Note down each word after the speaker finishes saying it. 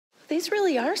These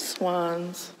really are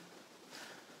swans. Oh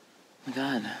my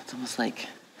God, it's almost like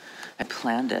I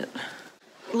planned it.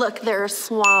 Look, there are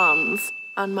swans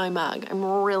on my mug. I'm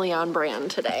really on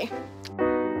brand today.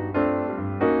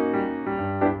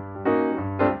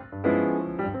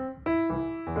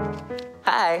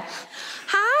 Hi.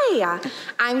 Hi,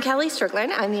 I'm Kelly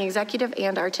Strickland. I'm the Executive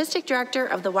and Artistic Director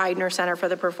of the Weidner Center for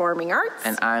the Performing Arts.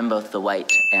 And I'm both the white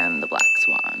and the black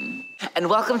swan. And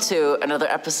welcome to another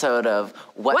episode of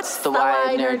What's the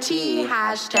Weidner Tea?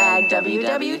 Hashtag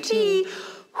WWT.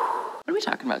 What are we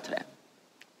talking about today?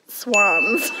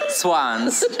 Swans.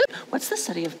 Swans. What's the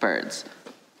study of birds?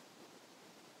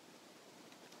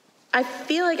 I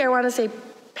feel like I want to say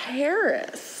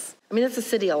Paris. I mean, it's a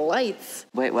city of lights.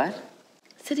 Wait, what?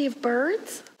 City of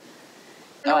birds?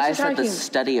 Oh, I said the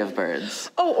study of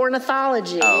birds. Oh,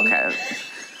 ornithology. Oh, okay.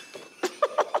 Do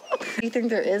you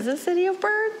think there is a city of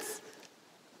birds?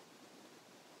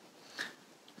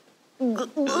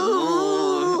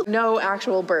 No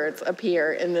actual birds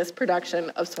appear in this production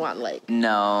of Swan Lake.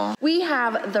 No. We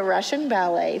have the Russian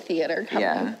Ballet Theatre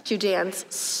coming to dance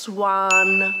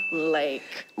Swan Lake.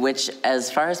 Which,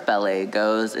 as far as ballet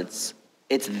goes, it's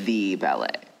the ballet.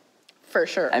 For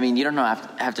sure. I mean, you don't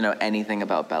have to know anything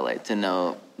about ballet to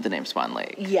know the name Swan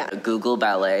Lake. Yeah. Google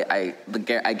ballet. I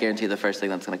guarantee the first thing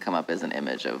that's going to come up is an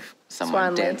image of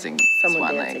someone dancing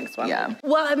Swan Lake. Yeah.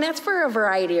 Well, and that's for a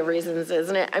variety of reasons,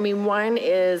 isn't it? I mean, one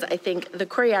is I think the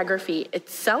choreography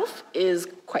itself is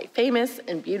quite famous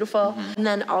and beautiful. Mm-hmm. And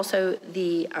then also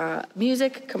the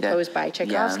music composed by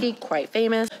Tchaikovsky, quite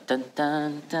famous. Dun,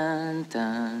 dun, dun,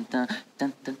 dun, dun,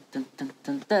 dun, dun, dun, dun,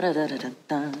 dun, dun,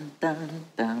 dun, dun,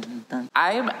 dun, dun.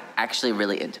 I'm actually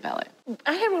really into ballet.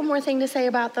 I had one more thing to say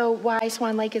about, though, why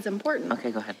Swan Lake is important.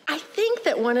 Okay, go ahead. I think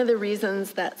that one of the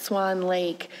reasons that Swan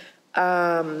Lake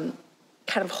kind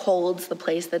of holds the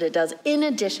place that it does, in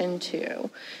addition to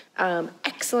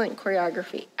excellent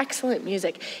choreography, excellent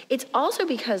music, it's also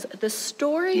because the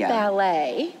story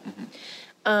ballet,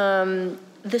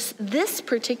 this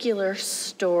particular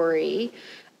story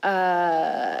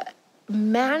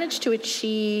managed to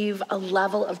achieve a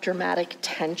level of dramatic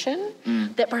tension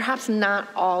that perhaps not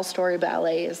all story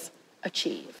ballets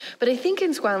achieve. But I think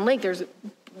in Swan Lake,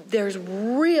 there's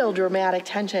real dramatic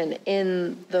tension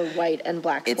in the white and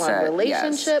black swan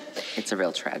relationship. Yes. It's a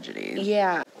real tragedy.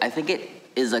 Yeah. I think it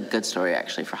is a good story,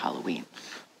 actually, for Halloween.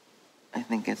 I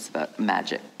think it's about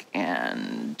magic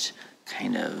and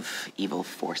kind of evil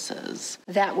forces.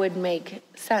 That would make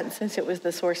sense, since it was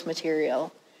the source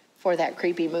material for that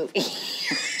creepy movie. Did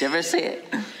you ever see it?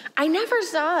 I never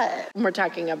saw it. We're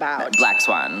talking about Black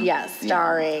Swan. Yes,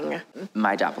 starring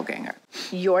my doppelganger.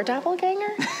 Your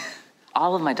doppelganger?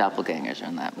 All of my doppelgangers are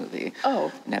in that movie.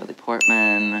 Oh. Natalie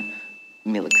Portman,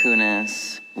 Mila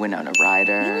Kunis, Winona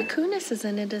Ryder. Mila Kunis is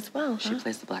in it as well, She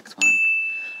plays the Black Swan.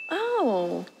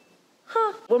 Oh.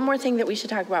 Huh. One more thing that we should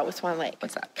talk about with Swan Lake.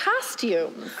 What's that?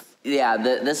 Costumes. Yeah,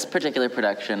 this particular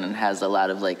production has a lot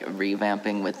of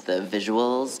revamping with the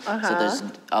visuals. So there's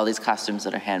all these costumes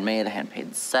that are handmade,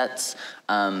 hand-painted sets.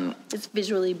 It's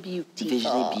visually beautiful.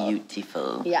 Visually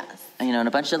beautiful. Yes. And, and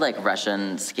a bunch of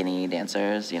Russian skinny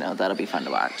dancers. That'll be fun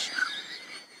to watch.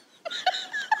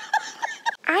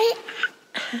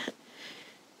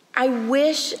 I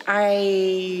wish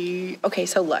okay,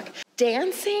 so look,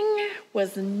 dancing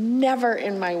was never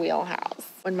in my wheelhouse.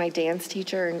 When my dance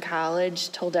teacher in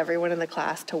college told everyone in the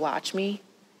class to watch me,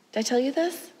 did I tell you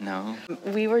this? No.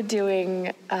 We were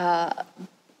doing a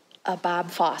Bob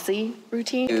Fosse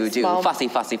routine. Do Fosse.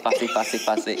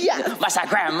 Yes.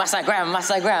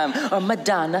 Massagram, or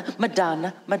Madonna,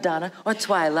 or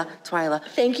Twyla.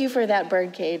 Thank you for that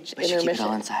birdcage intermission. Keep it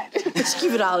all inside. Just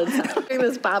keep it all inside. Doing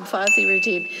this Bob Fosse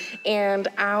routine, and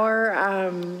our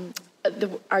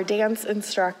dance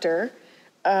instructor,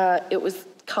 it was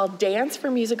called Dance for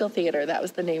Musical Theater. That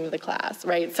was the name of the class,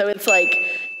 right? So it's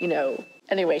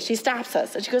anyway, she stops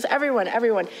us and she goes, everyone,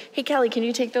 hey, Kelly, can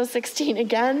you take those 16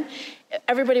 again?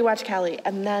 Everybody watch Kelly.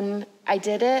 And then I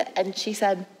did it, and she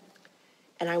said,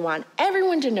 and I want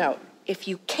everyone to know, if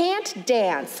you can't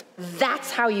dance,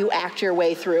 that's how you act your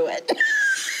way through it.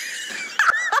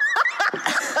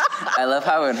 I love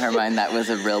how in her mind that was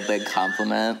a real big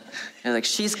compliment. You're like,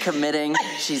 she's committing,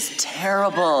 she's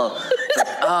terrible.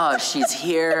 Oh, she's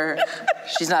here.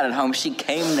 She's not at home, she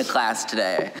came to class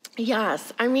today.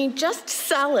 Yes, I mean, just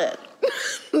sell it.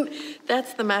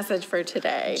 That's the message for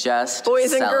today. Just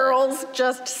Boys and sell girls, it.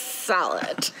 just sell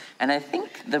it. And I think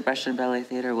the Russian Ballet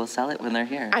Theatre will sell it when they're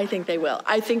here. I think they will.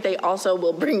 I think they also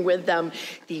will bring with them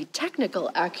the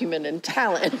technical acumen and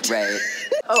talent. Right.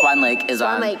 Swan Lake is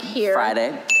Swan on Lake here.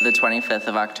 Friday, the 25th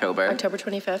of October. October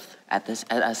 25th. At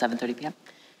 7:30 p.m.?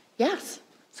 Yes.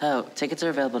 So tickets are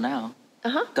available now.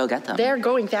 Uh-huh. Go get them. They're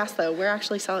going fast, though. We're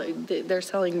actually selling, they're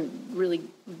selling really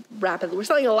rapidly. We're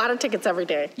selling a lot of tickets every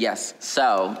day. Yes.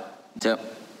 So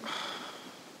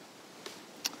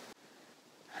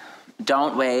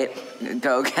don't wait.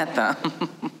 Go get them.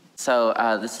 So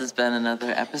this has been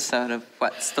another episode of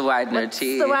What's the Weidner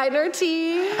Tea? What's the Weidner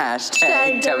Tea?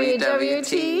 Hashtag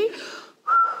WWT.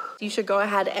 You should go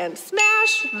ahead and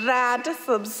smash that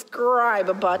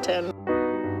subscribe button.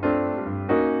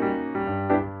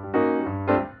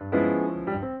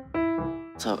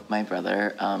 So my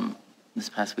brother, this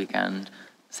past weekend,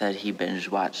 said he binge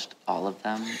watched all of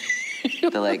them,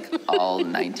 all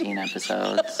 19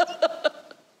 episodes.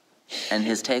 And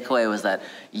his takeaway was that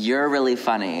you're really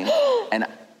funny, and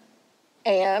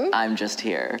I'm just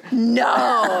here.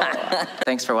 No.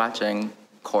 Thanks for watching,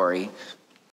 Corey.